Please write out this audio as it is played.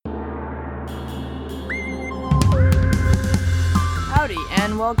Howdy,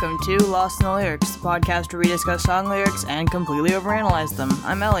 and welcome to Lost in the Lyrics, the podcast where we discuss song lyrics and completely overanalyze them.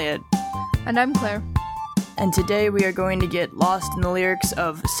 I'm Elliot. And I'm Claire. And today we are going to get lost in the lyrics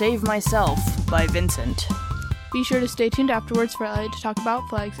of Save Myself by Vincent. Be sure to stay tuned afterwards for Elliot to talk about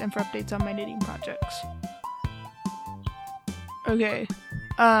flags and for updates on my knitting projects. Okay.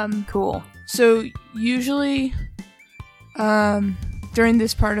 Cool. So usually, during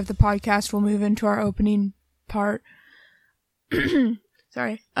this part of the podcast, we'll move into our opening part.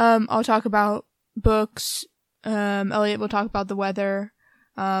 Sorry. I'll talk about books. Elliot will talk about the weather.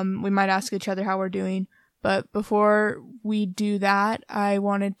 We might ask each other how we're doing. But before we do that, I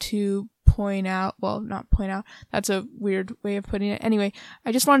wanted to point out, well, not point out, that's a weird way of putting it. Anyway,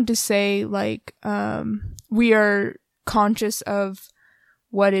 I just wanted to say, we are conscious of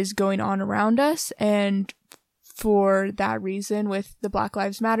what is going on around us, and for that reason, with the Black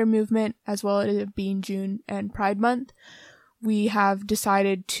Lives Matter movement, as well as it being June and Pride Month, we have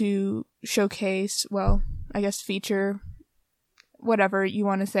decided to showcase, well, I guess feature, whatever you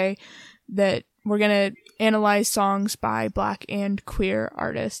want to say, that we're going to analyze songs by Black and queer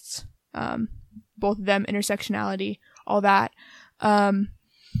artists, both of them, intersectionality, all that. And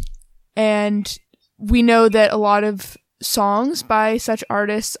we know that a lot of songs by such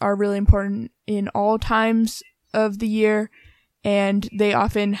artists are really important in all times of the year, and they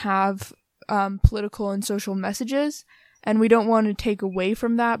often have political and social messages, and we don't want to take away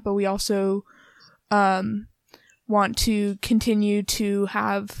from that, but we also want to continue to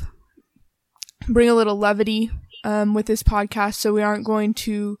bring a little levity with this podcast, so we aren't going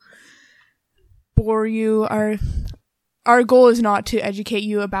to bore you. Our goal is not to educate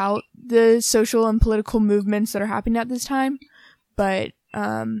you about the social and political movements that are happening at this time, but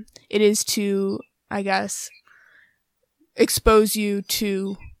it is to, I guess, expose you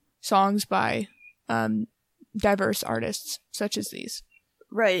to songs by diverse artists such as these.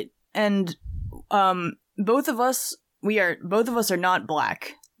 Right. And both of us are not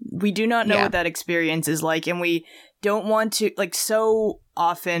Black. We do not know what that experience is like, and we don't want to, so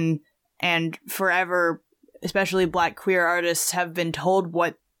often and forever, especially Black queer artists have been told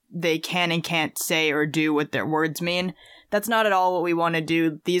what they can and can't say or do, what their words mean. That's not at all what we want to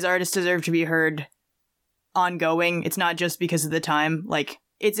do. These artists deserve to be heard ongoing. It's not just because of the time.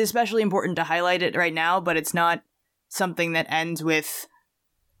 It's especially important to highlight it right now, but it's not something that ends with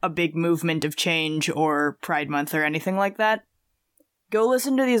a big movement of change or Pride Month or anything like that. Go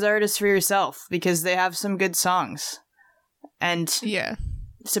listen to these artists for yourself, because they have some good songs. And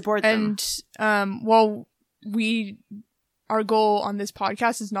support them. And our goal on this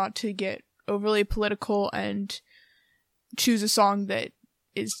podcast is not to get overly political and choose a song that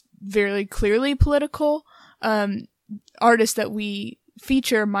is very clearly political. Artists that we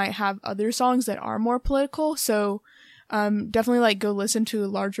feature might have other songs that are more political, so definitely go listen to a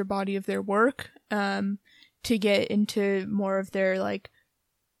larger body of their work to get into more of their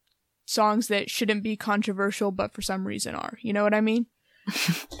songs that shouldn't be controversial but for some reason are. You know what I mean?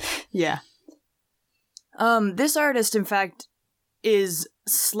 Yeah. This artist, in fact, is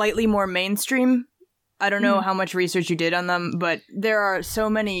slightly more mainstream. I don't know how much research you did on them, but there are so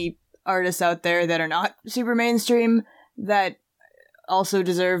many artists out there that are not super mainstream that also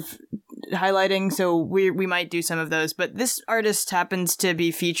deserve highlighting, so we might do some of those. But this artist happens to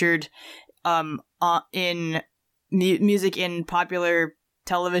be featured in music in popular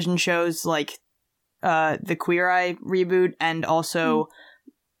television shows like the Queer Eye reboot, and also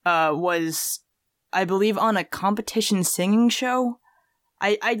was, I believe, on a competition singing show.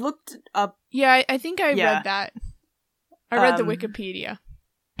 I looked up. Yeah, I think I read that. I read the Wikipedia.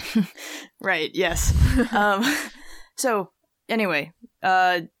 Right, yes. So, anyway,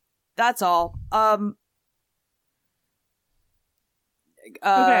 that's all. Okay.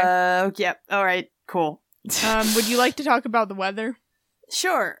 Yeah, alright, cool. Would you like to talk about the weather?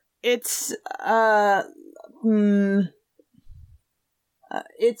 Sure. It's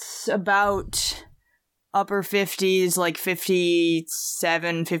it's about upper 50s,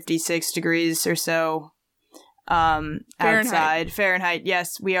 57, 56 degrees or so, outside. Fahrenheit,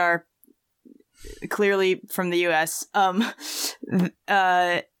 yes, we are clearly from the US.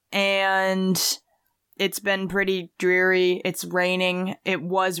 And it's been pretty dreary. It's raining. It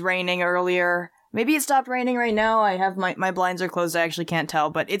was raining earlier. Maybe it stopped raining right now. I have my blinds are closed. I actually can't tell,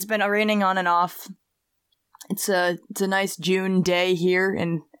 but it's been raining on and off. It's a nice June day here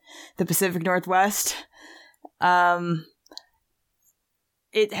in the Pacific Northwest. It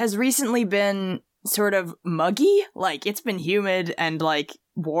has recently been sort of muggy. It's been humid and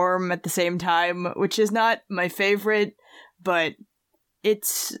warm at the same time, which is not my favorite, but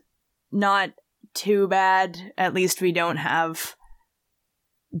it's not too bad. At least we don't have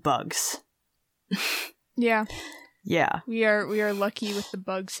bugs. Yeah. Yeah. We are lucky with the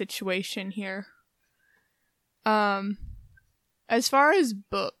bug situation here. As far as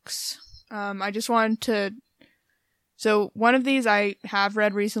books, I just wanted to. So one of these I have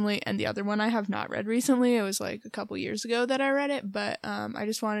read recently, and the other one I have not read recently. It was like a couple years ago that I read it, but I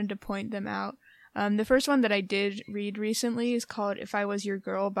just wanted to point them out. The first one that I did read recently is called "If I Was Your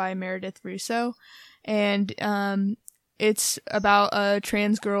Girl" by Meredith Russo, and it's about a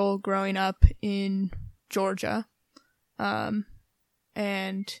trans girl growing up in Georgia, and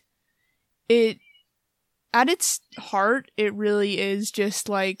it, at its heart, it really is just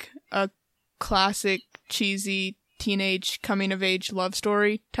like a classic cheesy teenage coming of age love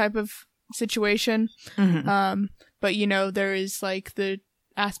story type of situation. Mm-hmm. But you know, there is like the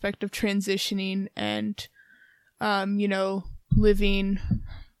aspect of transitioning and you know, living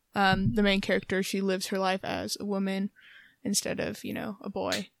the main character, she lives her life as a woman instead of, you know, a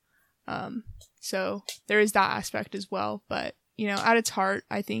boy. So there is that aspect as well, but you know, at its heart,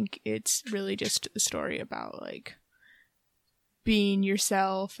 I think it's really just a story about like being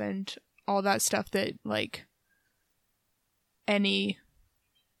yourself and all that stuff that like any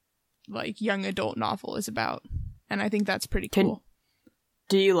like young adult novel is about, and I think that's pretty cool.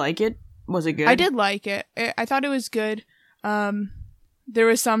 Do you like it? Was it good? I did like it. I thought it was good. There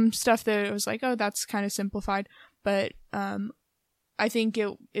was some stuff that it was like, oh, that's kind of simplified, but I think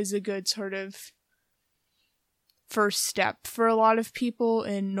it is a good sort of first step for a lot of people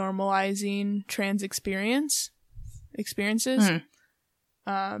in normalizing trans experiences.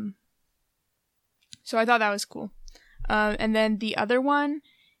 Mm-hmm. So I thought that was cool. And then the other one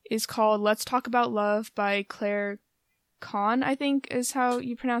is called Let's Talk About Love by Claire Kann, I think is how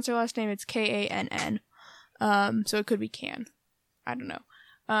you pronounce her last name. It's Kann. So it could be Can. I don't know.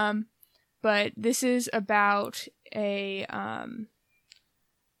 But this is about a,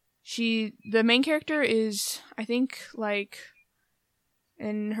 the main character is, I think, like,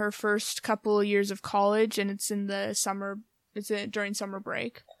 in her first couple of years of college, and it's in the summer, during summer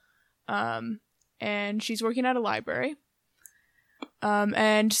break. And she's working at a library.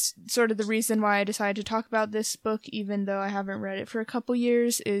 And sort of the reason why I decided to talk about this book, even though I haven't read it for a couple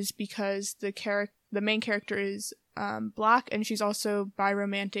years, is because the main character is Black, and she's also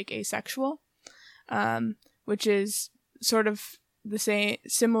biromantic asexual, which is sort of the same,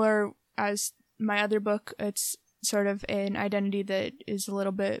 similar as my other book. It's sort of an identity that is a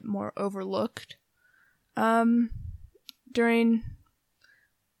little bit more overlooked during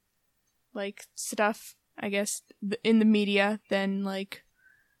like stuff, I guess, in the media than like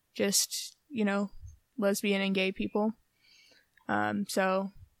just, you know, lesbian and gay people.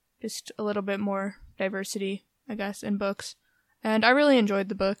 So just a little bit more diversity, I guess, in books. And I really enjoyed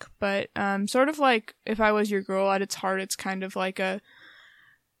the book, but sort of like If I Was Your Girl, at its heart, it's kind of like a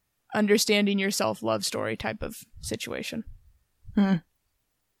understanding yourself love story type of situation. Yeah,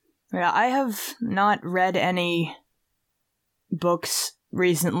 I have not read any books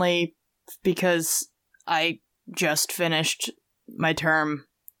recently because I just finished my term.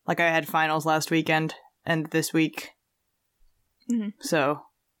 Like, I had finals last weekend and this week. Mm-hmm. So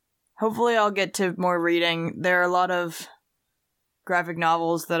hopefully I'll get to more reading. There are a lot of graphic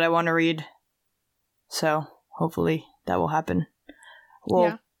novels that I want to read, so hopefully that will happen. Well,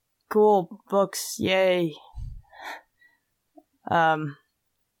 yeah. Cool books, yay.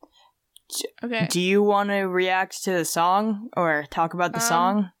 Okay. Do you want to react to the song or talk about the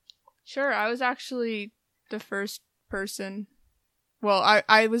song? Sure. I was actually the first person. Well,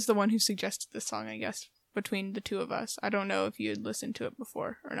 I was the one who suggested this song, I guess, between the two of us. I don't know if you had listened to it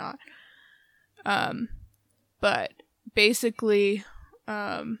before or not. But basically,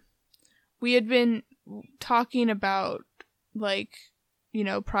 we had been talking about, like, you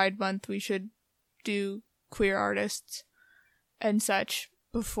know, Pride Month, we should do queer artists and such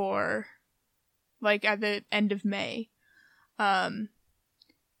before, like, at the end of May. And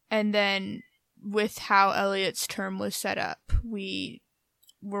then with how Elliot's term was set up, we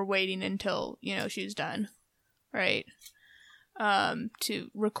were waiting until, you know, she's done, right? To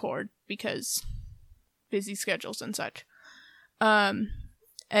record because busy schedules and such. And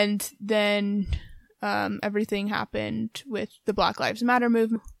then everything happened with the Black Lives Matter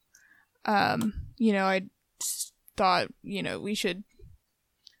movement. You know, I thought, you know, we should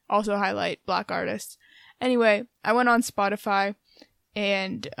also highlight Black artists. Anyway, I went on Spotify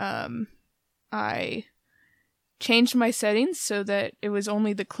and I changed my settings so that it was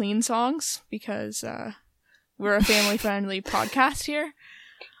only the clean songs because we're a family-friendly podcast here.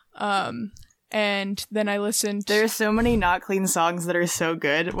 And then I listened. There's so many Not Clean songs that are so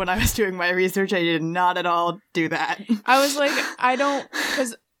good. When I was doing my research, I did not at all do that. I was like, I don't,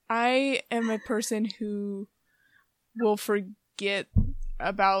 because I am a person who will forget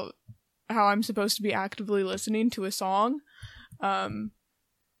about how I'm supposed to be actively listening to a song.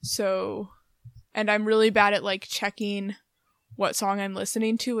 So, and I'm really bad at like checking what song I'm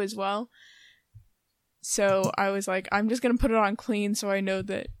listening to as well. So I was like, I'm just going to put it on clean so I know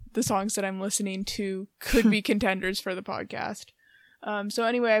that the songs that I'm listening to could be contenders for the podcast. So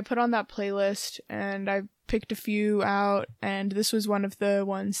anyway, I put on that playlist and I picked a few out, and this was one of the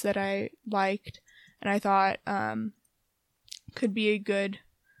ones that I liked and I thought could be a good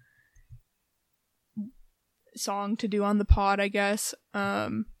song to do on the pod, I guess.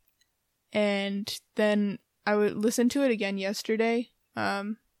 And then I would listen to it again yesterday.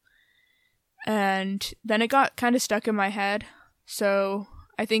 And then it got kind of stuck in my head. So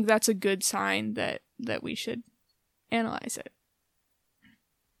I think that's a good sign that we should analyze it.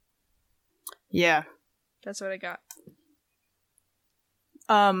 Yeah. That's what I got.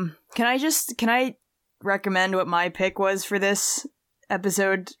 Can I recommend what my pick was for this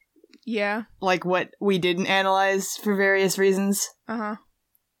episode? Yeah. Like what we didn't analyze for various reasons? Uh-huh.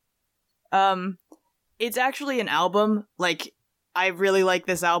 It's actually an album. Like, I really like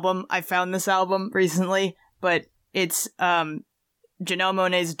this album. I found this album recently, but it's, Janelle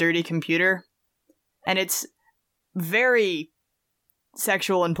Monáe's Dirty Computer, and it's very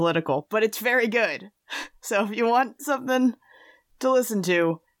sexual and political, but it's very good. So if you want something to listen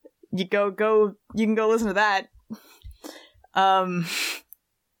to, you can go listen to that.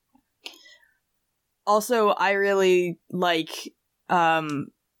 Also, I really like,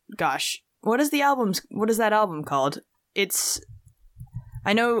 gosh, what is that album called?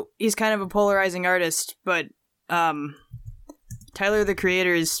 I know he's kind of a polarizing artist, but, Tyler, the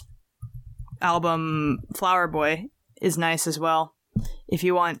Creator's album Flower Boy is nice as well. If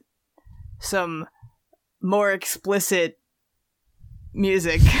you want some more explicit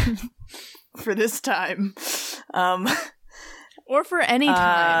music for this time. Or for any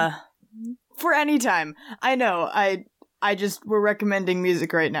time. For any time. I know. We're recommending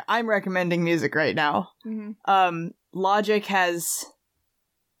music right now. I'm recommending music right now. Mm-hmm. Logic has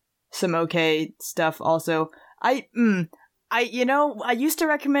some okay stuff also. I used to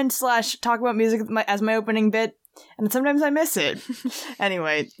recommend / talk about music as my opening bit, and sometimes I miss it.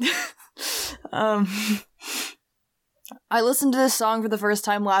 Anyway, I listened to this song for the first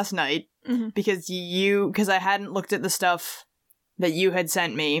time last night because I hadn't looked at the stuff that you had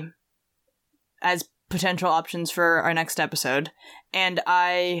sent me as potential options for our next episode, and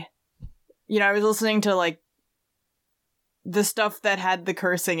I was listening to like the stuff that had the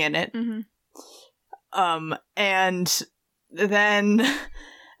cursing in it, and then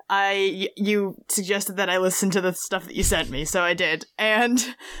you suggested that I listen to the stuff that you sent me, so I did,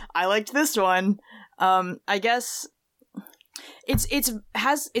 and I liked this one. I guess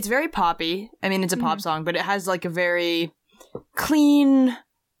it's very poppy. I mean, it's a pop song, but it has like a very clean,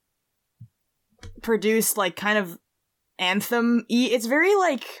 produced, like kind of anthem-y. It's very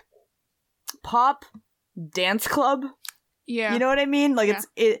like pop dance club. Yeah, you know what I mean? Like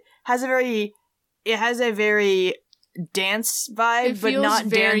it has a very dance vibe, but not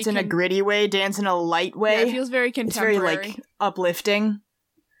dance in a gritty way, dance in a light way. Yeah, it feels very contemporary. It's very like uplifting.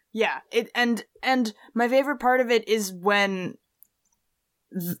 Yeah, and my favorite part of it is when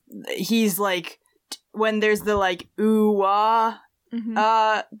he's like, when there's the like ooh wah,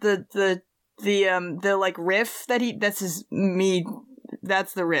 the like riff that's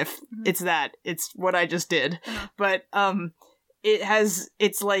that's the riff. It's what I just did. But it has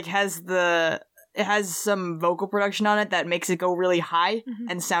some vocal production on it that makes it go really high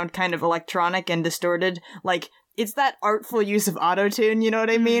and sound kind of electronic and distorted. Like, it's that artful use of autotune, you know what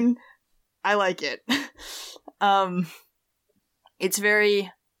I mean? I like it. It's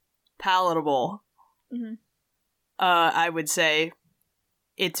very palatable. I would say.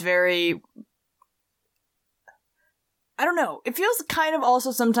 It's very... I don't know. It feels kind of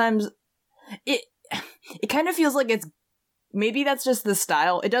also sometimes... It kind of feels like it's... Maybe that's just the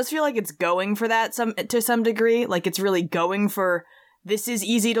style. It does feel like it's going for that to some degree. Like, it's really going for, this is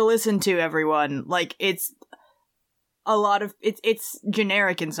easy to listen to, everyone. Like, it's a lot of... It's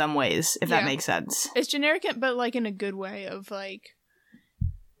generic in some ways, if that makes sense. It's generic, but, like, in a good way of, like...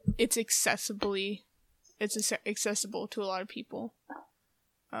 It's accessible to a lot of people.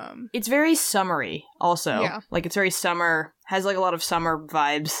 It's very summery, also. Yeah. Like, it's very summer, has, like, a lot of summer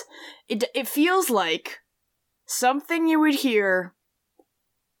vibes. It feels like something you would hear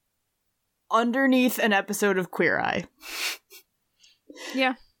underneath an episode of Queer Eye.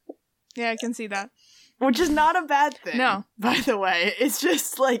 Yeah. Yeah, I can see that. Which is not a bad thing. No. By the way. It's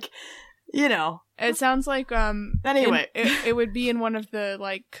just like, you know. It sounds like anyway. It would be in one of the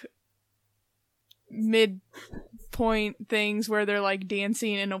like midpoint things where they're like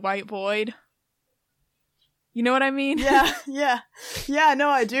dancing in a white void. You know what I mean? Yeah. No,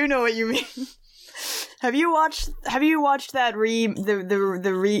 I do know what you mean. Have you watched that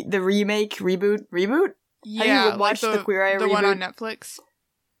the remake reboot? Yeah, have you watched like the Queer Eye the reboot? one on Netflix?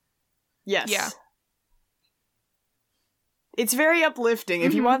 Yes. Yeah. It's very uplifting.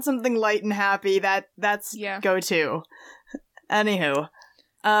 If you want something light and happy, that's go to. Anywho,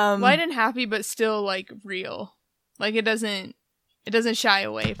 light and happy, but still like real. Like it doesn't shy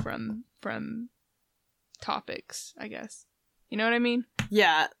away from topics, I guess. You know what I mean?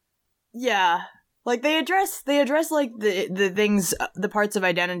 Yeah. Like they address like the things, the parts of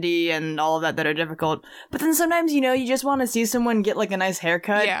identity and all of that are difficult. But then sometimes, you just want to see someone get like a nice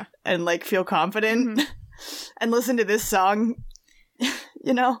haircut and like feel confident and listen to this song,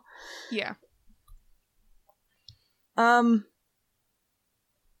 Yeah. I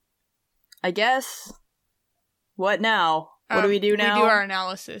guess. What now? What do we do now? We do our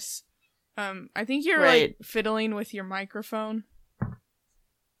analysis. I think you're like fiddling with your microphone.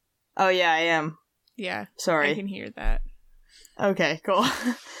 Oh yeah, I am. Yeah. Sorry. I can hear that. Okay, cool.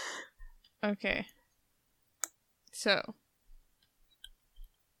 Okay. So,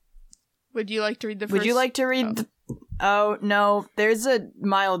 would you like to read the first? Would you like to read Oh, no. There's a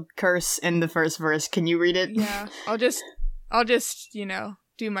mild curse in the first verse. Can you read it? Yeah. I'll just,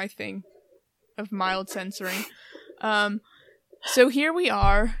 do my thing of mild censoring. So here we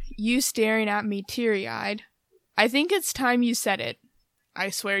are, you staring at me teary-eyed. I think it's time you said it.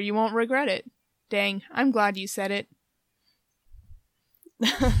 I swear you won't regret it. Dang, I'm glad you said it.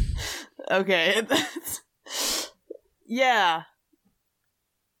 Okay. Yeah.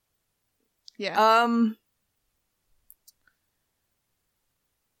 Yeah.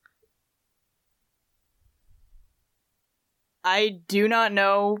 I do not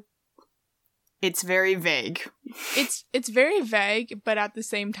know. It's very vague. It's very vague, but at the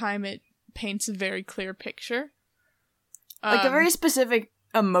same time it paints a very clear picture. Like a very specific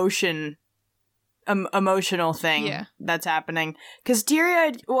emotional thing that's happening. Because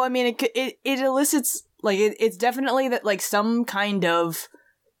teary-eyed, well, I mean, it elicits, like, it's definitely that, like, some kind of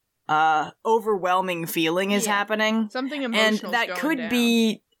overwhelming feeling is happening. Something emotional. And that could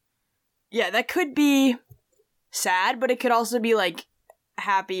be, that could be sad, but it could also be, like,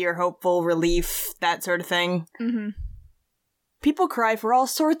 happy or hopeful, relief, that sort of thing. Mm-hmm. People cry for all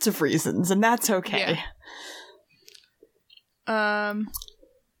sorts of reasons, and that's okay. Yeah.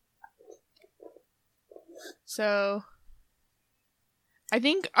 So, I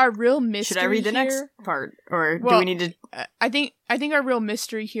think our real mystery. Should I read the next part, or do we need to? I think our real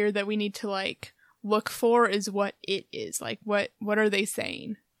mystery here that we need to like look for is what it is. Like, what are they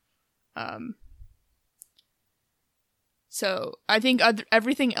saying? So I think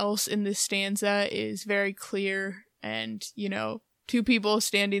everything else in this stanza is very clear, and two people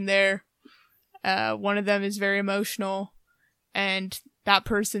standing there. One of them is very emotional, and that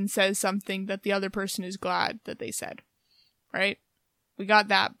person says something that the other person is glad that they said. Right? We got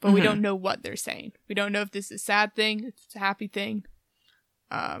that, but we don't know what they're saying. We don't know if this is a sad thing, if it's a happy thing.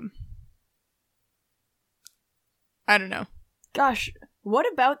 I don't know. Gosh,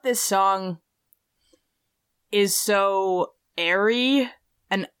 what about this song is so airy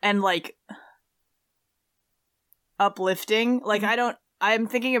and like uplifting? Like, I'm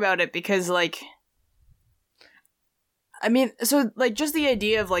thinking about it because, like, I mean, so, like, just the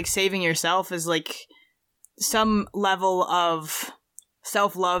idea of, like, saving yourself is, like, some level of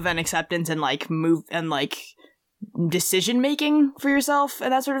self-love and acceptance and, like, decision-making for yourself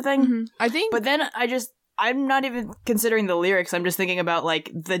and that sort of thing. Mm-hmm. I think... But then I'm not even considering the lyrics. I'm just thinking about, like,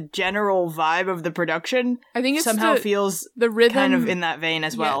 the general vibe of the production. I think it's somehow feels the rhythm, kind of in that vein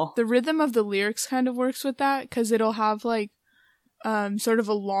as well. The rhythm of the lyrics kind of works with that, because it'll have, like, sort of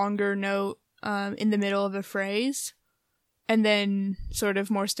a longer note in the middle of a phrase, and then sort of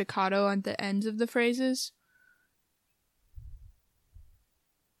more staccato on the ends of the phrases.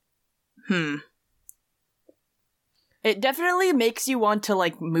 It definitely makes you want to,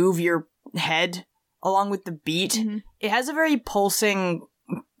 like, move your head along with the beat. Mm-hmm. It has a very pulsing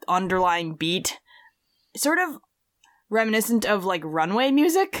underlying beat. Sort of reminiscent of, like, runway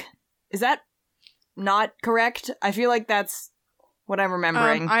music. Is that not correct? I feel like that's what I'm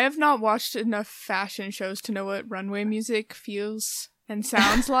remembering. I have not watched enough fashion shows to know what runway music feels and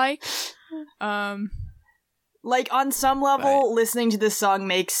sounds like. Like, on some level, listening to this song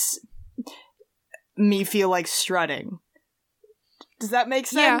makes me feel like strutting. Does that make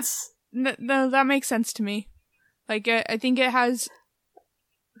sense? No, that makes sense to me. Like, I think it has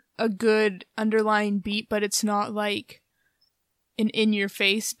a good underlying beat, but it's not like an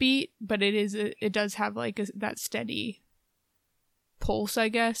in-your-face beat, but it does have like that steady pulse, I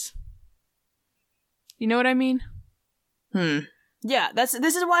guess. You know what I mean? Yeah, this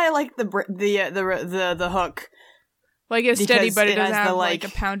is why I like the hook. Like, it's steady, but it doesn't have like a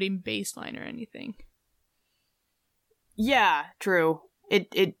pounding bass line or anything. Yeah, true.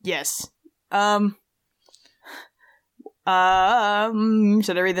 Yes. Should I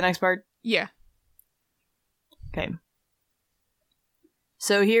read the next part? Yeah. Okay.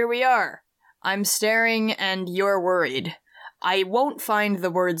 So here we are. I'm staring and you're worried. I won't find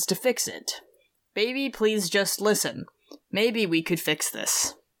the words to fix it. Baby, please just listen. Maybe we could fix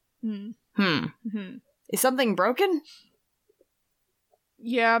this. Mm-hmm. Is something broken?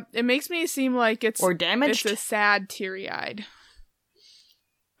 Yeah, it makes me seem like it's... Or damaged? It's a sad teary-eyed.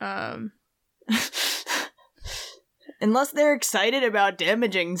 Unless they're excited about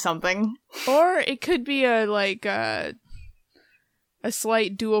damaging something. Or it could be a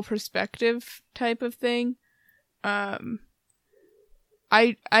slight dual perspective type of thing. I'm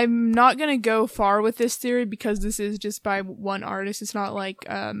not gonna go far with this theory because this is just by one artist. It's not like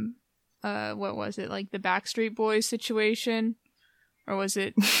what was it, like the Backstreet Boys situation, or was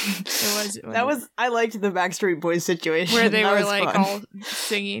it? I liked the Backstreet Boys situation where they were like fun. all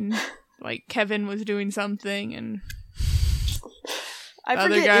singing, like Kevin was doing something and I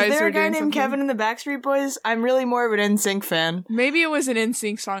other forget. guys Is there were a guy doing named something. Kevin in the Backstreet Boys? I'm really more of an NSYNC fan. Maybe it was an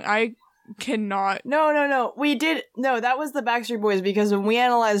NSYNC song. I cannot. No. We did. No, that was the Backstreet Boys because when we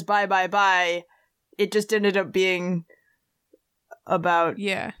analyzed Bye Bye Bye, it just ended up being about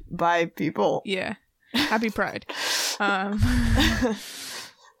bi people. Yeah. Happy Pride.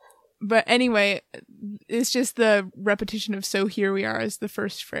 But anyway, it's just the repetition of "so here we are" as the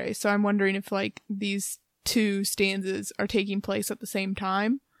first phrase. So I'm wondering if like these two stanzas are taking place at the same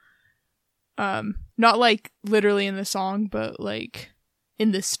time. Not like literally in the song, but like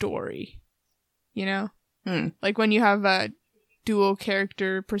in the story. You know? Like when you have a dual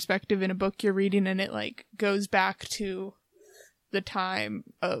character perspective in a book you're reading and it like goes back to the time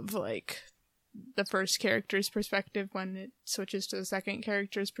of like the first character's perspective when it switches to the second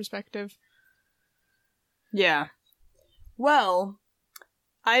character's perspective. Yeah. Well,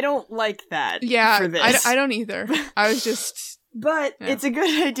 I don't like that. Yeah, for this. I don't either. I was just... But it's a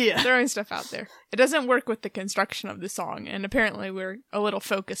good idea. Throwing stuff out there. It doesn't work with the construction of the song, and apparently we're a little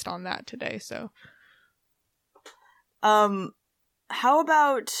focused on that today, so... How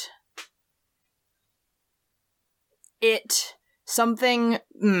about... it... something...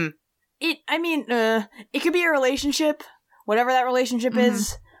 it could be a relationship, whatever that relationship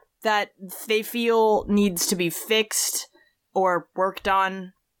is, that they feel needs to be fixed or worked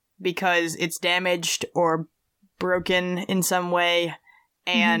on because it's damaged or broken in some way,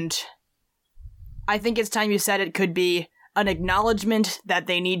 and I think it's time you said it could be an acknowledgement that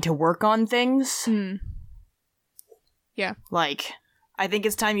they need to work on things. Yeah. Like, I think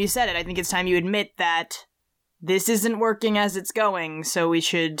it's time you said it. I think it's time you admit that this isn't working as it's going, so we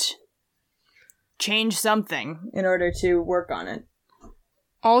should change something in order to work on it.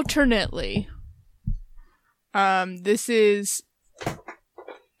 Alternately, this is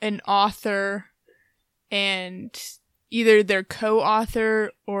an author and either their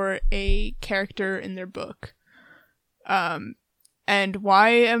co-author or a character in their book. And why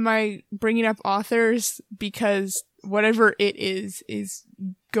am I bringing up authors? Because whatever it is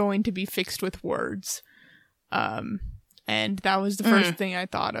going to be fixed with words. And that was the first thing I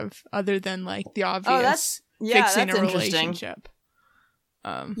thought of, other than like the obvious fixing a relationship.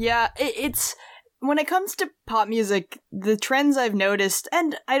 It's when it comes to pop music, the trends I've noticed,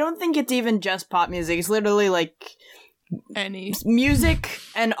 and I don't think it's even just pop music, it's literally like any music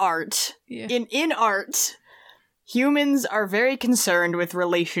and art. Yeah. In art, humans are very concerned with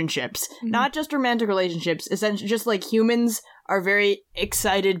relationships, not just romantic relationships. Essentially, just like humans are very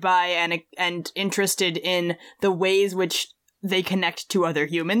excited by and interested in the ways which they connect to other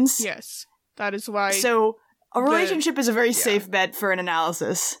humans. Yes, that is why. So a relationship is a very safe bet for an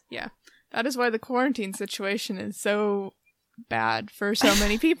analysis. Yeah, that is why the quarantine situation is so bad for so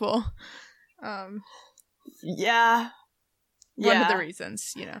many people. Yeah. One of the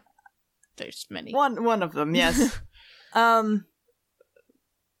reasons, there's many. One of them, yes.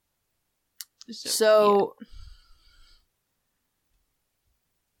 So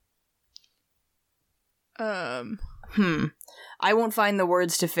I won't find the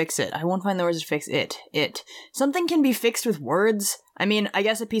words to fix it. I won't find the words to fix it. Something can be fixed with words. I mean, I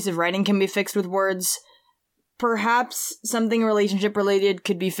guess a piece of writing can be fixed with words. perhaps something relationship related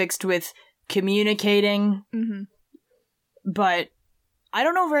could be fixed with communicating. Mm-hmm. But I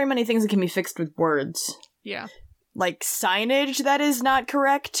don't know very many things that can be fixed with words. Yeah. Like signage that is not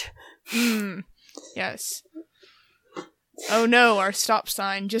correct. Yes. Oh no, our stop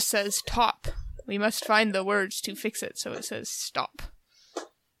sign just says top. We must find the words to fix it so it says stop.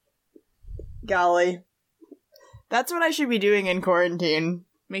 Golly. That's what I should be doing in quarantine.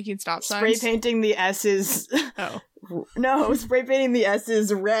 Making stop signs? Spray painting the S's. Oh. No, spray painting the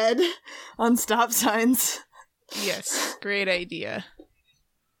S's red on stop signs. Yes, great idea.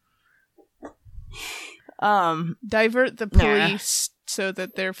 Divert the police so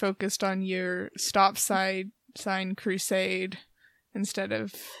that they're focused on your stop sign crusade instead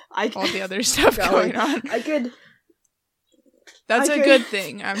of all the other stuff going on. That's a good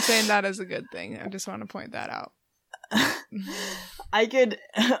thing. I'm saying that as a good thing. I just want to point that out. I could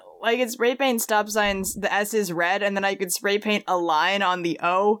spray paint stop signs, the S is red, and then I could spray paint a line on the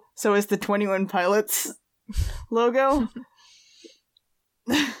O, so it's the 21 Pilots logo.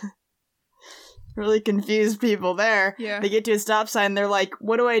 Really confused people there. Yeah. They get to a stop sign, they're like,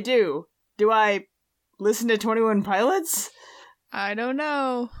 what do I do? Do I listen to 21 Pilots? I don't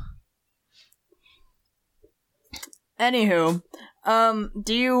know. Anywho,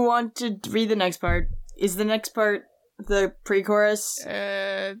 do you want to read the next part? Is the next part the pre-chorus?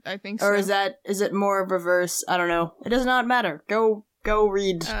 I think so. Or is it more of a verse? I don't know. It does not matter. Go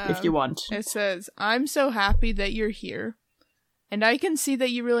read if you want. It says, I'm so happy that you're here, and I can see that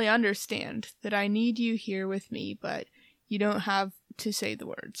you really understand that I need you here with me, but you don't have to say the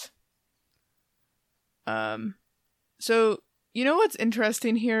words. So, you know what's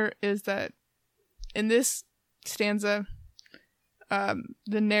interesting here is that in this stanza, the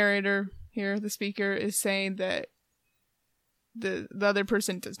narrator here, the speaker, is saying that the other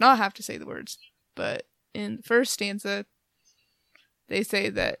person does not have to say the words. But in the first stanza, they say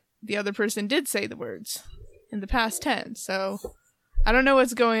that the other person did say the words in the past tense. So I don't know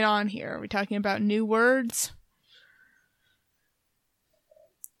what's going on here. Are we talking about new words?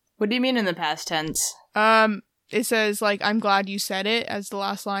 What do you mean in the past tense? It says, like, I'm glad you said it as the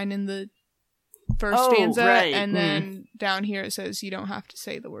last line in the first stanza. Right. And then down here it says you don't have to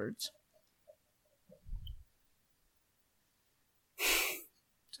say the words.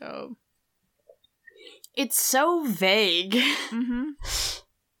 So it's so vague. Mm-hmm.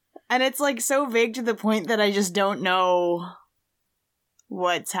 And it's like so vague to the point that I just don't know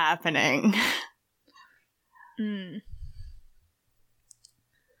what's happening.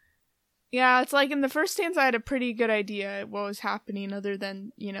 Yeah, it's like in the first stanza I had a pretty good idea what was happening other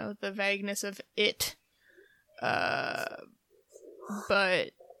than, the vagueness of it. But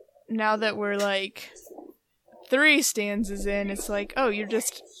now that we're like 3 stanzas in, it's like, oh, you're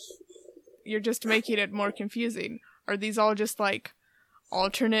just making it more confusing. Are these all just like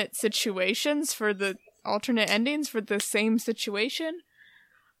alternate situations for the alternate endings for the same situation?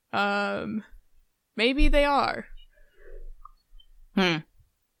 Maybe they are.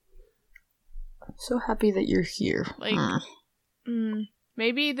 So happy that you're here. Like,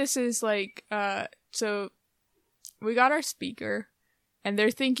 maybe this is like, so we got our speaker, and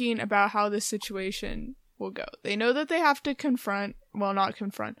they're thinking about how this situation will go. They know that they have to not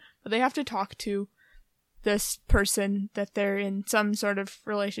confront, but they have to talk to this person that they're in some sort of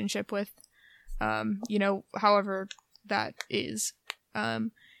relationship with, however that is.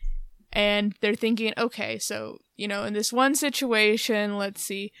 And they're thinking, okay, so, in this one situation, let's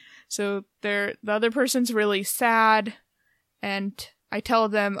see, so the other person's really sad, and I tell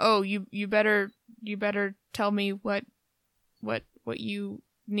them, oh, you better tell me what you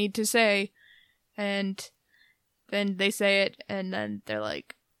need to say, and then they say it, and then they're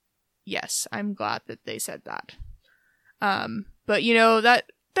like, yes, I'm glad that they said that. But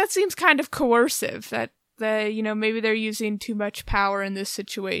that seems kind of coercive, that maybe they're using too much power in this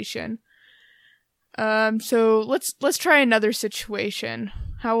situation. So let's try another situation.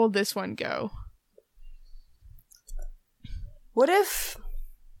 How will this one go? What if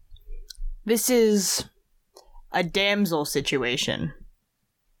this is a damsel situation?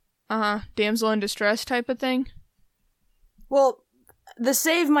 Damsel in distress type of thing? Well, the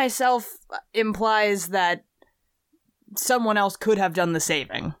save myself implies that someone else could have done the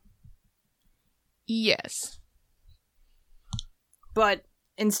saving. Yes. But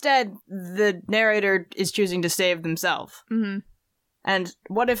instead, the narrator is choosing to save themselves. Mm-hmm. And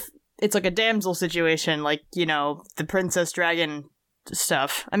what if it's like a damsel situation, like, the Princess Dragon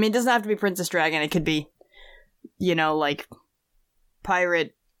stuff? I mean, it doesn't have to be Princess Dragon, it could be, like,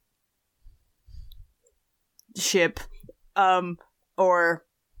 pirate ship, or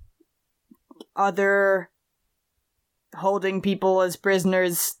other holding people as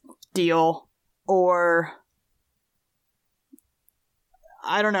prisoners deal, or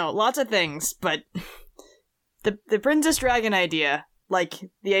I don't know, lots of things, but the Princess Dragon idea,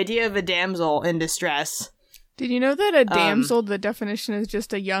 like the idea of a damsel in distress. Did you know that a damsel, the definition is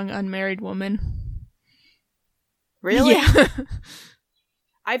just a young unmarried woman? Really? Yeah.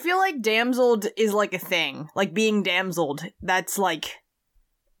 I feel like damseled is like a thing. Like being damseled, that's like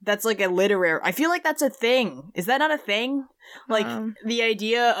a literary... I feel like that's a thing. Is that not a thing? Like, the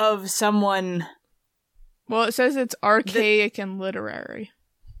idea of someone... Well, it says it's archaic and literary.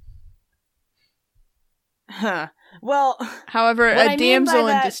 Huh. Well... However, a damsel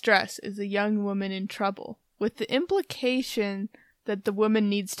in distress is a young woman in trouble, with the implication that the woman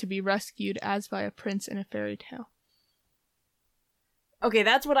needs to be rescued as by a prince in a fairy tale. Okay,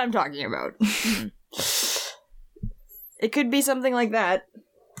 that's what I'm talking about. It could be something like that.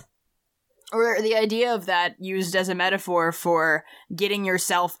 Or the idea of that used as a metaphor for getting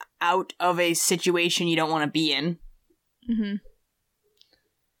yourself out of a situation you don't want to be in. Mm-hmm.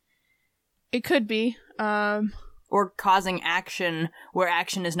 It could be. Or causing action where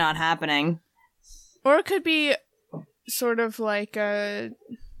action is not happening. Or it could be sort of like a...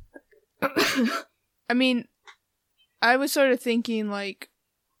 I mean, I was sort of thinking, like,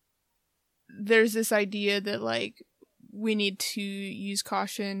 there's this idea that, like, we need to use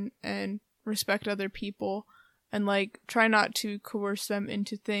caution and respect other people and, like, try not to coerce them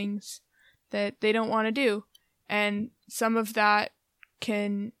into things that they don't want to do. And some of that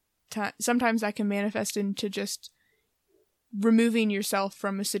can... sometimes that can manifest into just removing yourself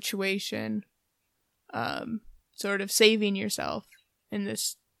from a situation, sort of saving yourself in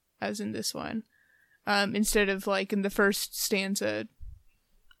this one. Instead of, like, in the first stanza,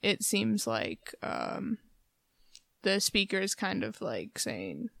 it seems like the speaker is kind of, like,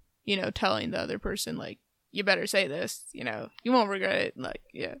 saying, you know, telling the other person, like, you better say this, you know, you won't regret it, like,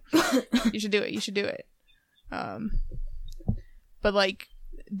 yeah, you should do it. But, like,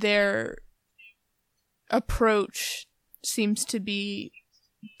 their approach seems to get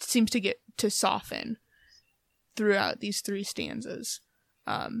to soften throughout these three stanzas.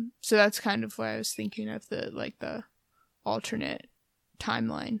 So that's kind of why I was thinking of the alternate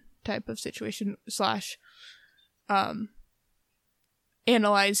timeline type of situation /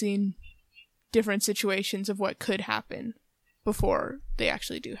 analyzing different situations of what could happen before they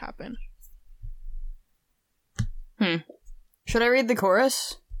actually do happen. Should I read the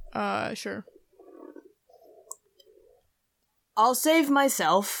chorus? Sure. I'll save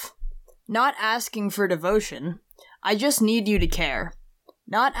myself, not asking for devotion. I just need you to care.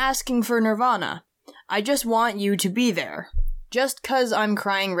 Not asking for nirvana. I just want you to be there. Just 'cause I'm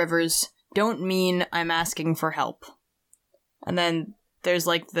crying rivers don't mean I'm asking for help. And then there's,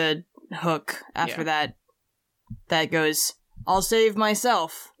 like, the hook after that goes, I'll save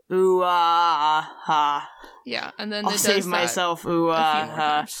myself. Ooh, ah, ha. Yeah, and then I'll save myself. Ooh, ah,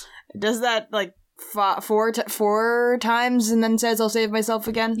 ha. Does that, like, four times and then says I'll save myself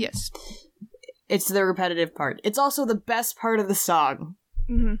again? Yes. It's the repetitive part. It's also the best part of the song.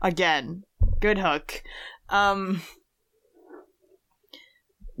 Mm-hmm. Again, good hook.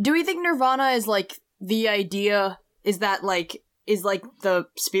 Do we think nirvana is, like, the idea, is like the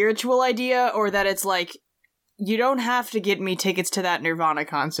spiritual idea, or that it's like, you don't have to get me tickets to that Nirvana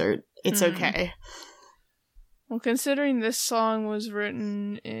concert. It's okay. Well, considering this song was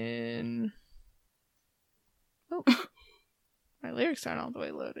written in... Oh, my lyrics aren't all the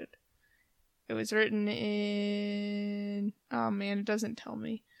way loaded. It was written in... Oh man, it doesn't tell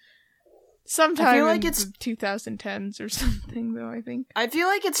me. Sometime I feel like it's 2010s or something, though, I think. I feel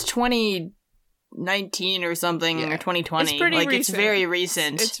like it's 2019 or something, or 2020. It's pretty recent. It's very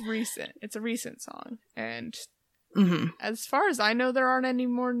recent. It's recent. It's a recent song. And as far as I know, there aren't any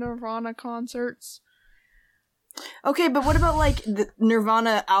more Nirvana concerts. Okay, but what about, like, the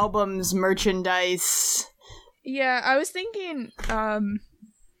Nirvana albums, merchandise? Yeah, I was thinking,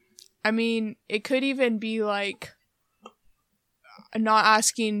 I mean, it could even be, like, not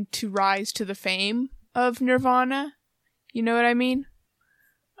asking to rise to the fame of Nirvana. You know what I mean?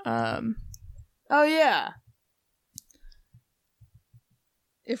 Oh yeah.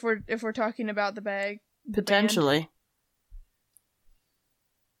 If we're talking about the bag, potentially. Band.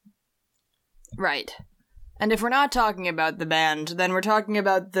 Right. And if we're not talking about the band, then we're talking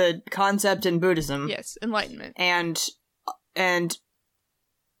about the concept in Buddhism. Yes, enlightenment. And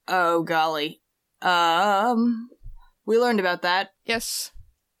oh golly. We learned about that. Yes.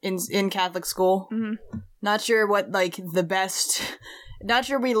 In Catholic school. Mm-hmm. Not sure what, like, the best... Not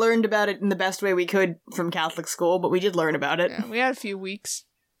sure we learned about it in the best way we could from Catholic school, but we did learn about it. Yeah, we had a few weeks.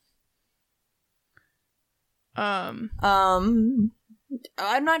 Um,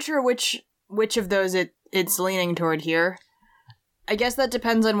 I'm not sure which of those it's leaning toward here. I guess that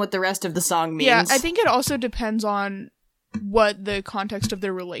depends on what the rest of the song means. Yeah, I think it also depends on what the context of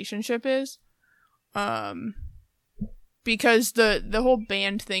their relationship is. Because the whole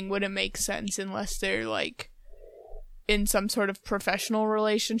band thing wouldn't make sense unless they're, like, in some sort of professional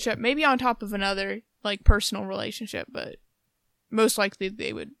relationship. Maybe on top of another, like, personal relationship, but most likely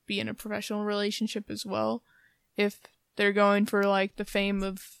they would be in a professional relationship as well if they're going for, like, the fame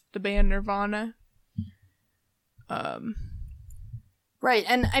of the band Nirvana. Right,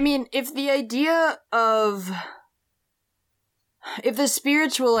 and I mean, if the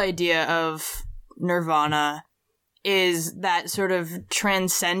spiritual idea of Nirvana is that sort of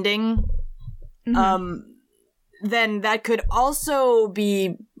transcending, then that could also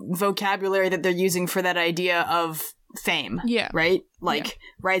be vocabulary that they're using for that idea of fame. Yeah. Right? Like,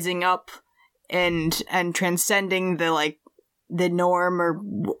 rising up and transcending the norm or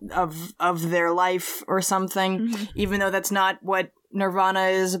of their life or something, even though that's not what Nirvana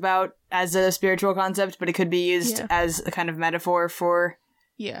is about as a spiritual concept, but it could be used as a kind of metaphor for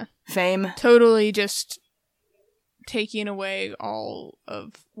fame. Totally just taking away all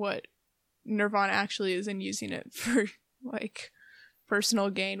of what Nirvana actually is and using it for, like, personal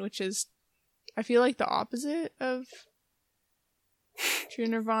gain, which is, I feel like, the opposite of true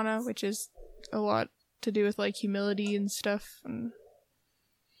Nirvana, which is a lot to do with, like, humility and stuff, and,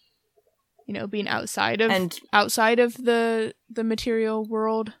 you know, being outside of the material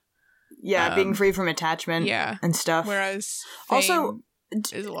world. Yeah, being free from attachment and stuff. Whereas fame also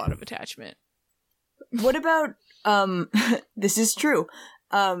is a lot of attachment. What about this is true.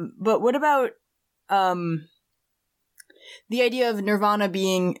 But what about the idea of Nirvana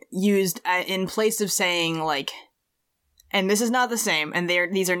being used in place of saying, like, and this is not the same, and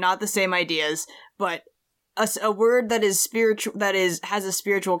these are not the same ideas, but a word that is spiritual, has a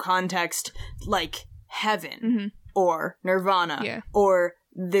spiritual context, like heaven or Nirvana or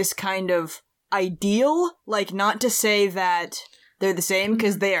this kind of ideal, like, not to say that they're the same,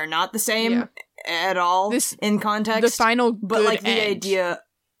 because they are not the same at all in context. The final but like end.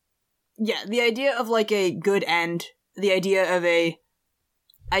 the idea of, like, a good end, the idea of a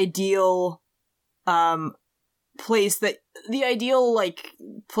ideal place that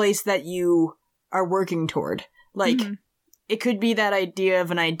you are working toward. Like, it could be that idea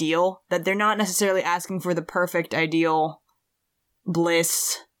of an ideal, that they're not necessarily asking for the perfect ideal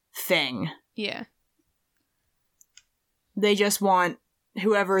bliss thing. Yeah. They just want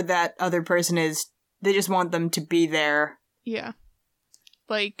whoever that other person is, they just want them to be there. Yeah.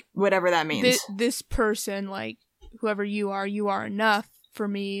 Like, whatever that means. This person, like, whoever you are enough for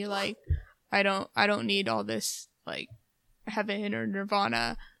me. Like, I don't need all this, like, heaven or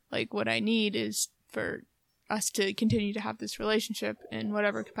Nirvana. Like, what I need is for us to continue to have this relationship in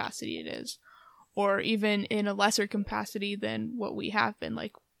whatever capacity it is. Or even in a lesser capacity than what we have been.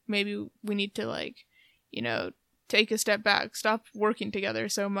 Like, maybe we need to, like, you know, take a step back, stop working together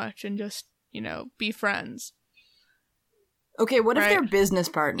so much, and just, you know, be friends. Okay, what if they're business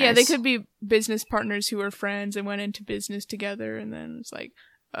partners? Yeah, they could be business partners who are friends and went into business together, and then it's like,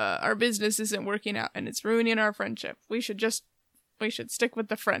 our business isn't working out and it's ruining our friendship. We should stick with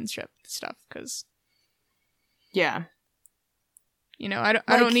the friendship stuff, because, yeah, you know,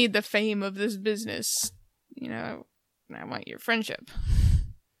 I don't need the fame of this business. You know, I want your friendship.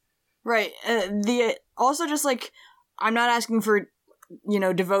 Right. Also just, like, I'm not asking for, you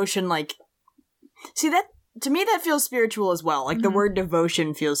know, devotion, like, see, that, to me, that feels spiritual as well. Like, the word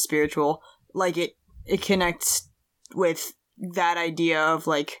devotion feels spiritual. Like, it connects with that idea of,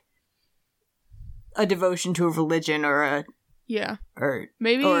 like, a devotion to a religion or a... Yeah. Or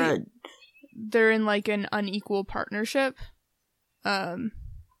maybe they're in, like, an unequal partnership. And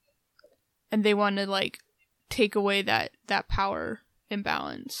they want to, like, take away that power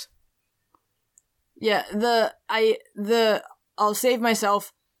imbalance. Yeah, I'll save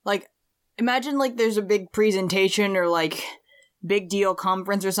myself, like, imagine, like, there's a big presentation or, like, big deal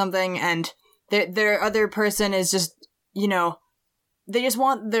conference or something, and their other person is just, you know, they just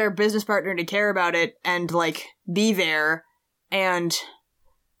want their business partner to care about it and, like, be there, and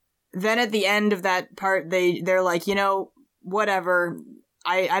then at the end of that part, they're like, you know, whatever,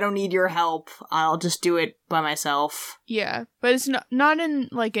 I don't need your help, I'll just do it by myself. Yeah, but it's not in,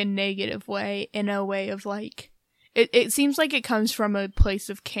 like, a negative way, in a way of, like, it seems like it comes from a place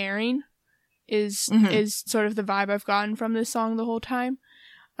of caring, is sort of the vibe I've gotten from this song the whole time.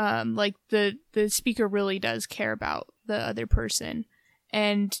 Like, the speaker really does care about the other person,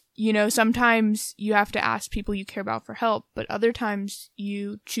 and, you know, sometimes you have to ask people you care about for help, but other times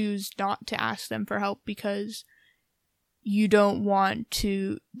you choose not to ask them for help because you don't want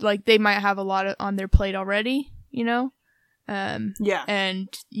to, like, they might have a lot on their plate already, you know? Yeah. And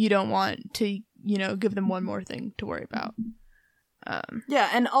you don't want to, you know, give them one more thing to worry about. Yeah,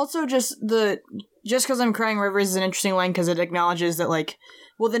 and also just because I'm crying rivers is an interesting line because it acknowledges that, like,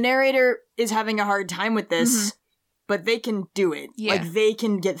 well, the narrator is having a hard time with this, but they can do it. Yeah. Like, they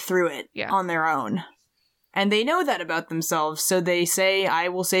can get through it on their own. And they know that about themselves, so they say, I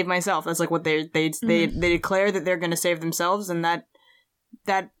will save myself. That's like what they declare that they're going to save themselves, and that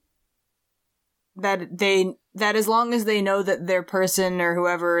as long as they know that their person or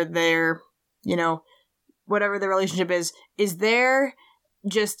whoever their, you know, whatever the relationship is there,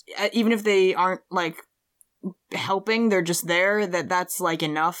 just even if they aren't like helping, they're just there, that's like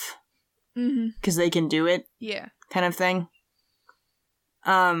enough because they can do it, kind of thing.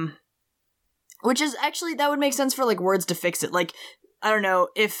 Which is actually, that would make sense for like words to fix it. Like, I don't know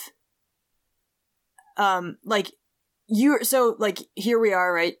if like so like here we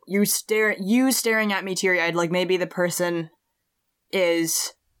are, right? You staring at me teary-eyed, like maybe their person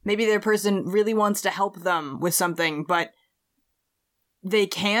really wants to help them with something, but they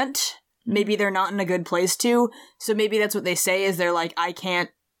can't. Maybe they're not in a good place to. So maybe that's what they say, is they're like, I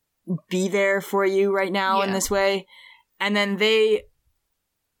can't be there for you right now in this way. And then the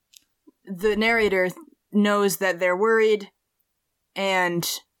narrator knows that they're worried and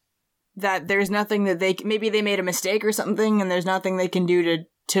that there's nothing that maybe they made a mistake or something and there's nothing they can do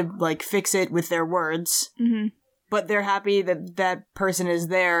to like fix it with their words. Mm-hmm. But they're happy that that person is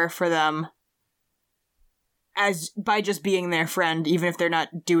there for them by just being their friend, even if they're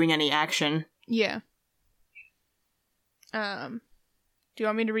not doing any action. Yeah. Do you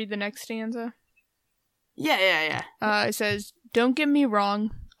want me to read the next stanza? Yeah. It says, "Don't get me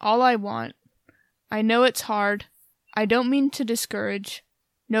wrong, all I want. I know it's hard. I don't mean to discourage.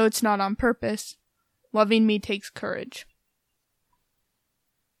 No, it's not on purpose. Loving me takes courage."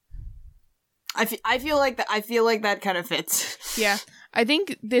 I feel like that kind of fits. Yeah. I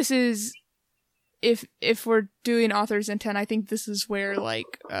think this is, if we're doing author's intent, I think this is where like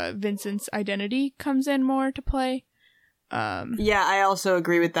Vincent's identity comes in more to play. Yeah, I also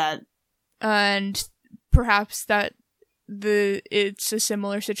agree with that. And perhaps that it's a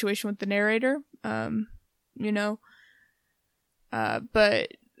similar situation with the narrator. You know. But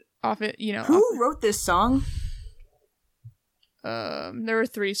often, you know. Who wrote this song? There were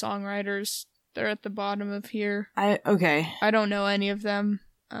 3 songwriters. They're at the bottom of here. Okay. I don't know any of them.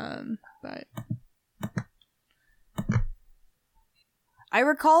 But I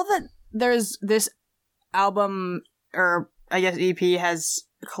recall that there's this album, or I guess EP, has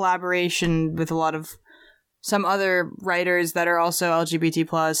collaboration with a lot of some other writers that are also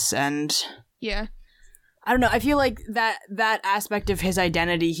LGBT+, and yeah. I don't know, I feel like that aspect of his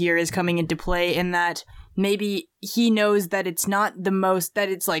identity here is coming into play in that maybe he knows that it's not that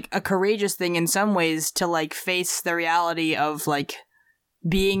it's like a courageous thing in some ways to like face the reality of like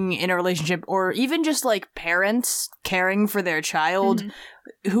being in a relationship, or even just like parents caring for their child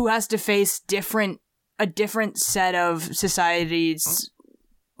who has to face a different set of society's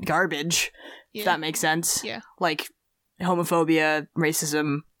garbage, if that makes sense. Yeah. Like homophobia,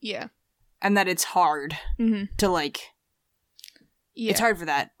 racism. Yeah. And that it's hard to like, it's hard for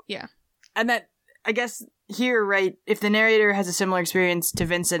that. Yeah. And that, I guess here, right, if the narrator has a similar experience to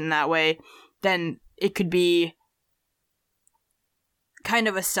Vincent in that way, then it could be kind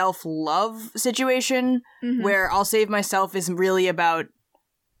of a self-love situation where I'll save myself is really about,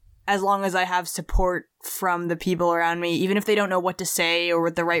 as long as I have support from the people around me, even if they don't know what to say or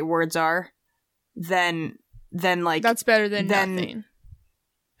what the right words are, then like, that's better than nothing.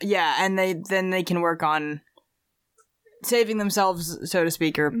 Yeah, and they can work on saving themselves, so to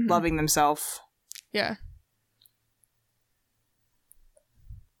speak, or loving themselves. Yeah.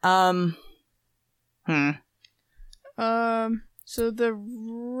 So the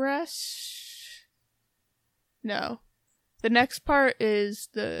rest... No. The next part is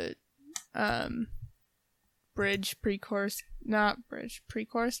the, bridge, pre-chorus, not bridge,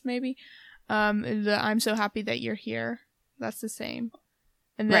 pre-chorus maybe? The "I'm so happy that you're here." That's the same.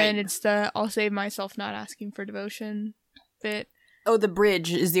 And then it's the "I'll save myself not asking for devotion" bit. Oh, the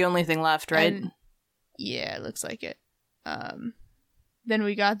bridge is the only thing left, right? And, yeah, it looks like it. Then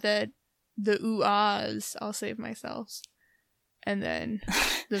we got the ooh-ahs, "I'll save myself." And then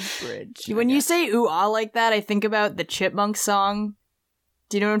the bridge. When you say ooh-ah like that, I think about the Chipmunks song.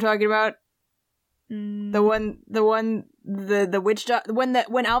 Do you know what I'm talking about? The witch doctor,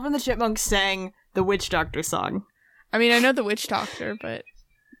 when Alvin the Chipmunks sang the Witch Doctor song. I mean, I know the Witch Doctor, but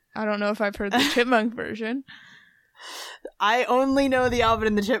I don't know if I've heard the Chipmunk version. I only know the Alvin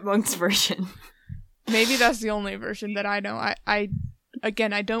and the Chipmunks version. Maybe that's the only version that I know. I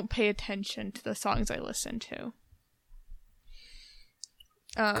don't pay attention to the songs I listen to.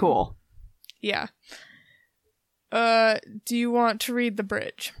 Cool. Yeah. Do you want to read the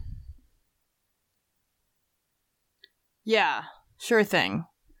bridge? Yeah, sure thing.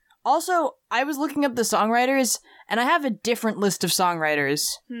 Also, I was looking up the songwriters, and I have a different list of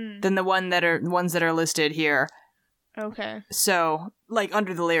songwriters than the ones that are listed here. Okay. So, like,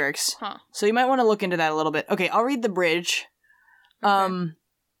 under the lyrics. Huh. So you might want to look into that a little bit. Okay, I'll read the bridge. Okay.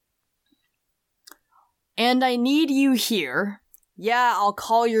 And I need you here. Yeah, I'll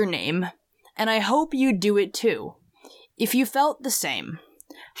call your name. And I hope you do it too. If you felt the same.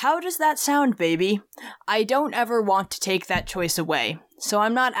 How does that sound, baby? I don't ever want to take that choice away, so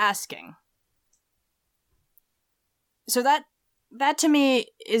I'm not asking. So that to me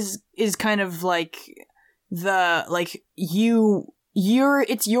is kind of like it's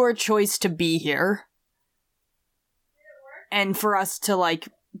your choice to be here. And for us to like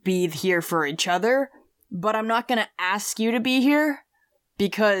be here for each other, but I'm not gonna ask you to be here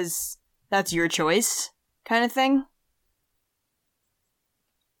because that's your choice, kind of thing.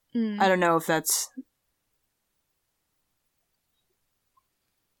 I don't know if that's...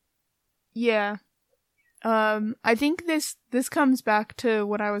 Yeah. I think this comes back to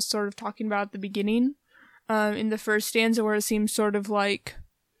what I was sort of talking about at the beginning, in the first stanza, where it seems sort of like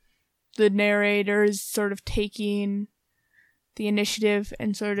the narrator is sort of taking the initiative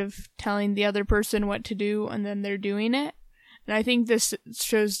and sort of telling the other person what to do, and then they're doing it. And I think this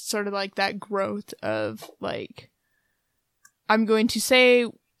shows sort of like that growth of like, I'm going to say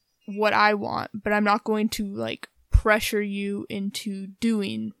what I want, but I'm not going to like pressure you into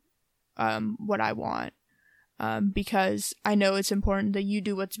doing what I want, because I know it's important that you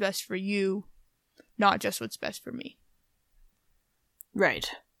do what's best for you, not just what's best for me. Right.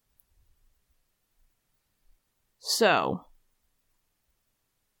 So,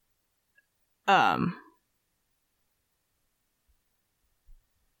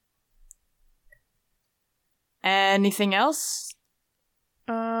 anything else?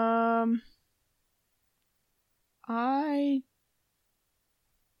 I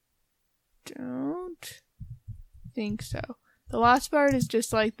don't think so. The last part is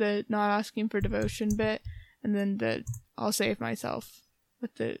just like the not asking for devotion bit, and then the I'll save myself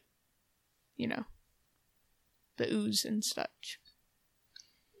with the, the ooze and such.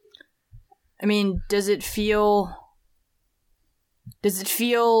 I mean, does it feel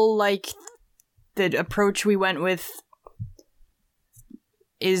like the approach we went with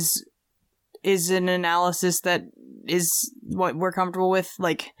is an analysis that is what we're comfortable with?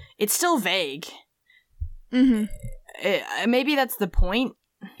 Like, it's still vague. Maybe that's the point.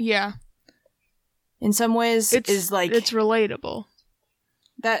 Yeah. In some ways, it's relatable.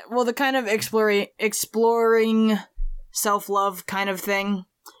 The kind of exploring self-love kind of thing,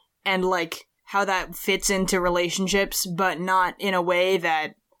 and like how that fits into relationships, but not in a way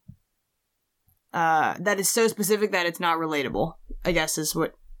that that is so specific that it's not relatable, I guess is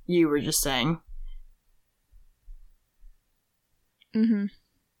what you were just saying.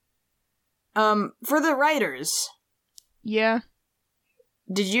 For the writers. Yeah.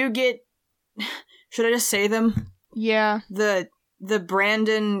 Did you get... Should I just say them? Yeah. The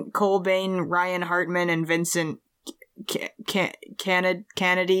Brandon Colbain, Ryan Hartman, and Vincent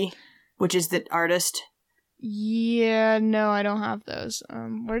Kennedy, which is the artist. Yeah, no, I don't have those.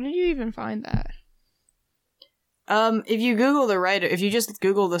 Where did you even find that? If you Google the writer, if you just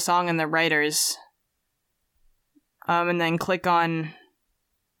Google the song and the writers, and then click on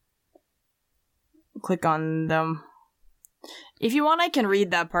them. If you want, I can read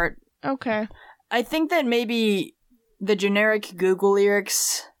that part. Okay. I think that maybe the generic Google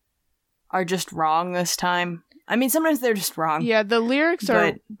lyrics are just wrong this time. I mean, sometimes they're just wrong. Yeah, the lyrics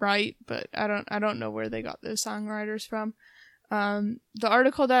are right, but I don't know where they got those songwriters from. The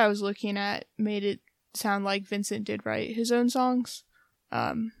article that I was looking at made it sound like Vincent did write his own songs.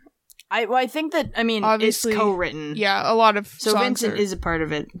 I think that, I mean, obviously, it's co-written. Yeah, a lot of songs Vincent is a part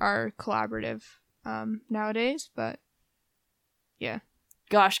of it. Are collaborative nowadays, but yeah.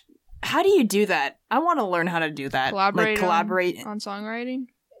 Gosh, how do you do that? I want to learn how to do that. Collaborate on songwriting?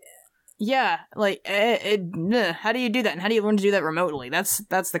 Yeah, like, how do you do that? And how do you learn to do that remotely? That's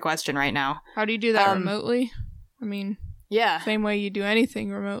the question right now. How do you do that remotely? I mean, yeah, same way you do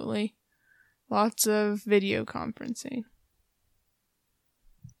anything remotely. Lots of video conferencing.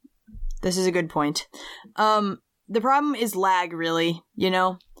 This is a good point. The problem is lag, really,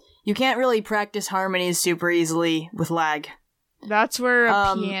 You can't really practice harmonies super easily with lag. That's where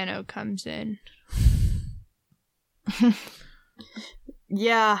a piano comes in.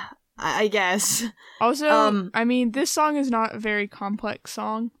 Yeah, I guess. Also, I mean, this song is not a very complex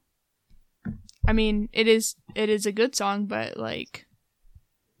song. I mean, it is a good song, but like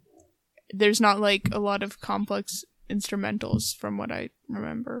there's not like a lot of complex instrumentals from what I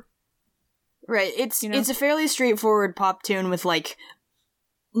remember. Right. It's a fairly straightforward pop tune with like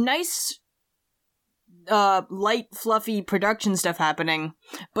nice light fluffy production stuff happening,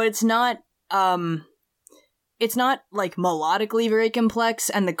 but it's not like melodically very complex,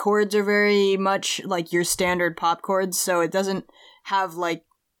 and the chords are very much like your standard pop chords, so it doesn't have like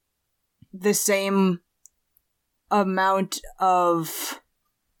the same amount of,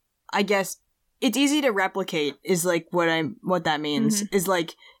 I guess, it's easy to replicate is like what that means is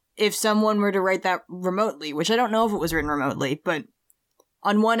like if someone were to write that remotely, which I don't know if it was written remotely, but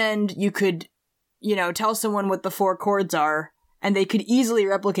on one end you could, tell someone what the 4 chords are and they could easily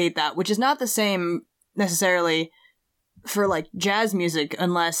replicate that, which is not the same necessarily for like jazz music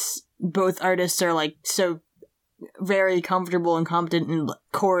unless both artists are like so very comfortable and competent in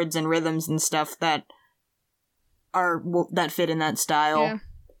chords and rhythms and stuff that fit in that style. Yeah.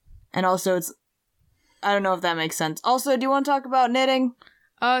 And also I don't know if that makes sense. Also, do you want to talk about knitting?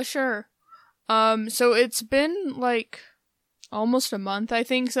 Sure. So it's been like almost a month, I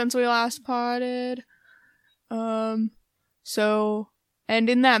think, since we last potted. So, and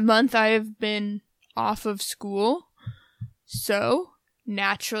in that month I have been off of school. So,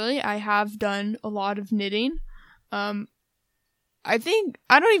 naturally, I have done a lot of knitting. I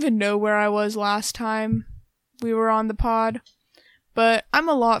don't even know where I was last time we were on the pod, but I'm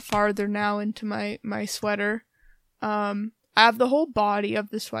a lot farther now into my sweater. I have the whole body of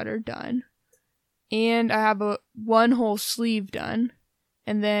the sweater done, and I have one whole sleeve done,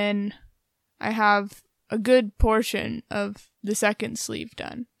 and then I have a good portion of the second sleeve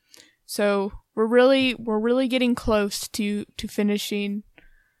done. So we're really getting close to finishing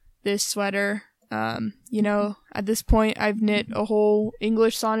this sweater. At this point I've knit a whole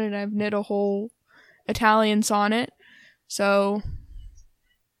English sonnet and I've knit a whole Italian sonnet. So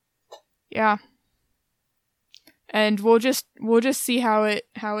yeah. And we'll just see how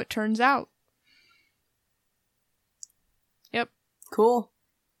it turns out. Yep. Cool.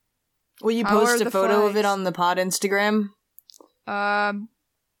 Will you post a photo of it on the pod Instagram?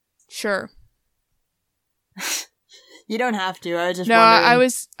 Sure. You don't have to. I was just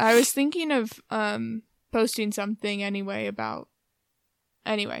wondering. I was thinking of posting something anyway about.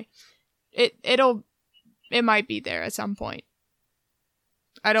 Anyway, it might be there at some point.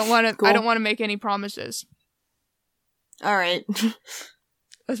 I don't want to. Cool. I don't want to make any promises. All right.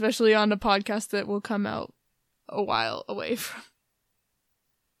 Especially on a podcast that will come out a while away from.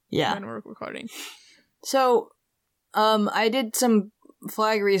 Yeah. When we're recording. So, I did some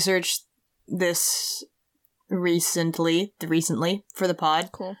flag research recently for the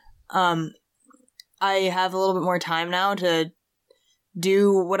pod. Cool. I have a little bit more time now to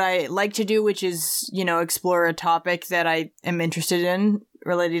do what I like to do, which is, explore a topic that I am interested in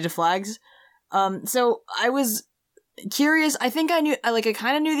related to flags. So I was curious. I think I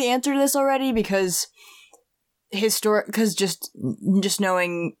kind of knew the answer to this already because just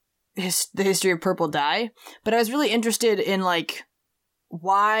knowing the history of purple dye, but I was really interested in like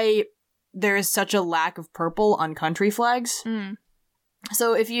why there is such a lack of purple on country flags. Mm.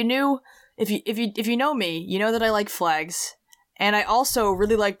 So if you know me, you know that I like flags, and I also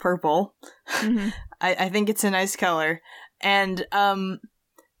really like purple. Mm-hmm. I think it's a nice color, and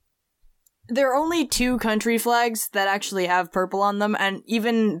there are only 2 country flags that actually have purple on them, and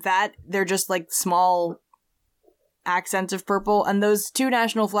even that they're just like small accents of purple. And those 2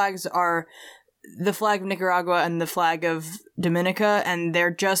 national flags are the flag of Nicaragua and the flag of Dominica, and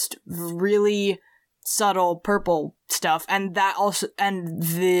they're just really subtle purple stuff. And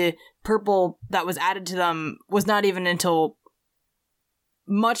the purple that was added to them was not even until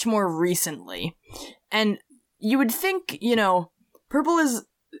much more recently. And you would think, purple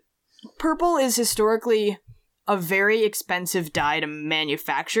is historically a very expensive dye to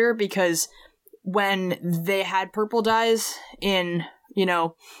manufacture, because when they had purple dyes in,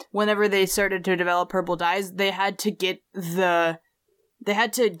 whenever they started to develop purple dyes, they had to get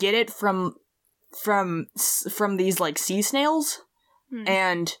it from these like sea snails.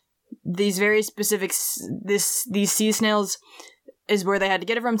 And these very specific these sea snails is where they had to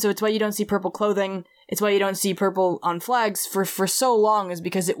get it from. So it's why you don't see purple clothing. It's why you don't see purple on flags for so long, is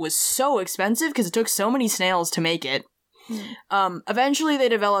because it was so expensive, because it took so many snails to make it. Eventually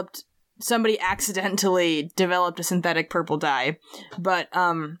somebody accidentally developed a synthetic purple dye. But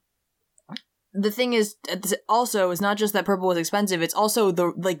the thing is, also, is not just that purple was expensive, it's also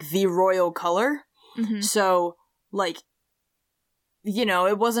the royal color. Mm-hmm. So, like,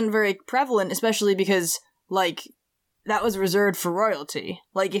 it wasn't very prevalent, especially because, like, that was reserved for royalty.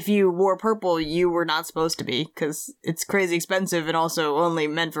 Like, if you wore purple, you were not supposed to be, because it's crazy expensive and also only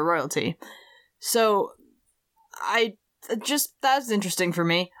meant for royalty. So, that's interesting for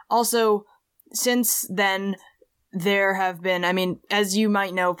me. Also, since then, there have been, I mean, as you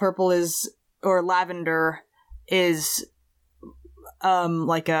might know, purple or lavender is,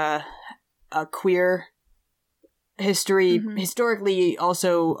 like a queer history, historically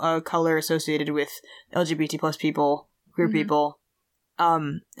also a color associated with LGBT plus people, queer people,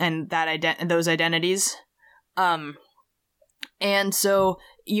 and those identities. And so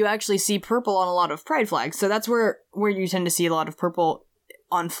you actually see purple on a lot of pride flags. So that's where you tend to see a lot of purple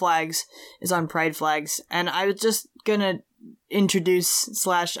on flags, is on pride flags. And I was just gonna introduce /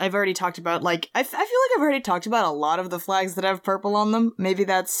 I've already talked about, like, I feel like I've already talked about a lot of the flags that have purple on them. Maybe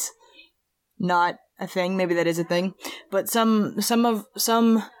that's not a thing, maybe that is a thing. But some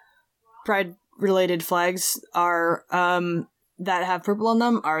pride related flags are that have purple on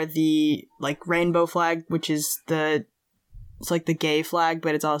them are the, like, rainbow flag, which is it's like the gay flag,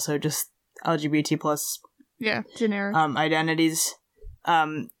 but it's also just LGBT plus generic identities,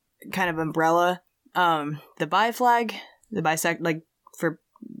 kind of umbrella. The bi flag, the bisect, like, for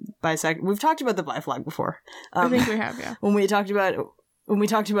bisect, we've talked about the bi flag before. I think we have, yeah. When we talked about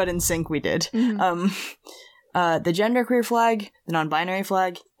NSYNC, we did. The genderqueer flag, the non-binary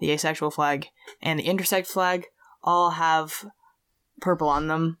flag, the asexual flag, and the intersex flag all have purple on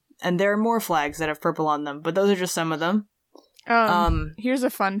them. And there are more flags that have purple on them, but those are just some of them. Here's a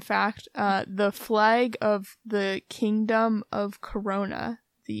fun fact. The flag of the Kingdom of Corona,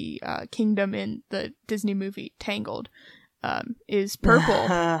 the kingdom in the Disney movie Tangled, is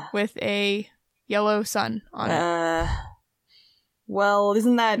purple with a yellow sun on it. Well,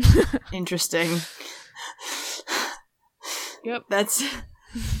 isn't that interesting? Yep.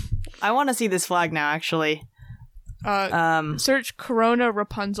 I want to see this flag now, actually. Search Corona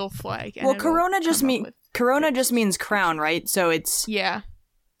Rapunzel flag. Well, Corona just means crown, right? So it's... Yeah.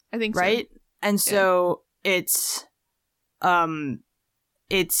 I think so. Right? And so it's... That's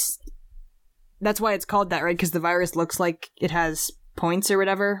why it's called that, right? Because the virus looks like it has points or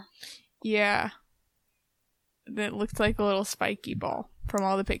whatever. Yeah. It looks like a little spiky ball from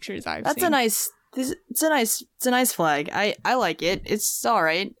all the pictures I've seen. It's a nice flag. I like it. It's all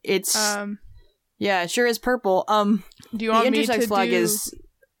right. It's yeah, it sure is purple. Do you want the me intersex to flag is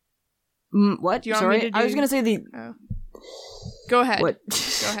what? Do you want Sorry, me to do... I was gonna say the. Oh. Go ahead. What?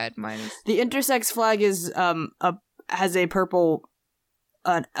 Go ahead. Mine is the intersex flag is has a purple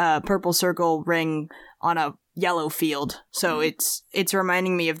purple circle ring on a yellow field, so it's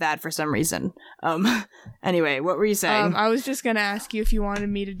reminding me of that for some reason. Anyway, what were you saying? I was just gonna ask you if you wanted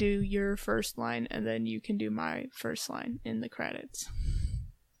me to do your first line, and then you can do my first line in the credits.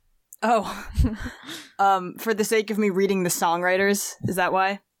 Oh, for the sake of me reading the songwriters, is that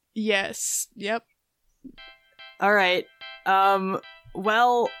why? Yes. Yep. All right.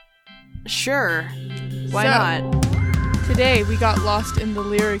 Well, sure. Why not? Today we got lost in the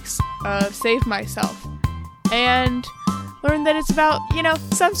lyrics of Save Myself and learned that it's about,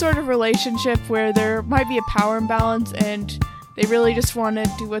 some sort of relationship where there might be a power imbalance and they really just want to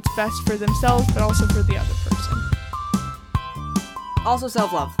do what's best for themselves but also for the other person. Also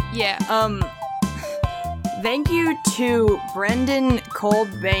self-love. Yeah. Thank you to Brendan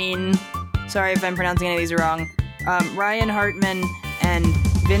Coldbane, sorry if I'm pronouncing any of these wrong, Ryan Hartman, and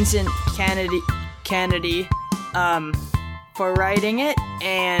Vincent Kennedy, for writing it,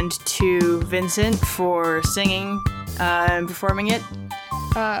 and to Vincent for singing and performing it.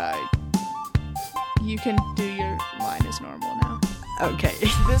 You can do your line as normal now. Okay.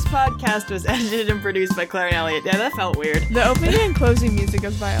 This podcast was edited and produced by Claire and Elliot. Yeah, that felt weird. The opening and closing music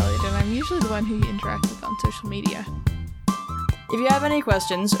is by Elliot, and I'm usually the one who you interact with on social media. If you have any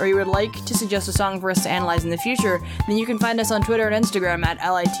questions, or you would like to suggest a song for us to analyze in the future, then you can find us on Twitter and Instagram at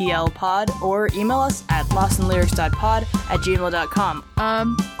LITLpod, or email us at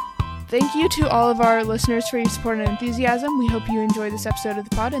lostandlyrics.pod@gmail.com. Thank you to all of our listeners for your support and enthusiasm. We hope you enjoy this episode of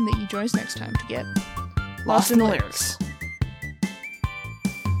the pod and that you join us next time to get Lost in the Lyrics.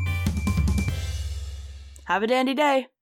 Have a dandy day.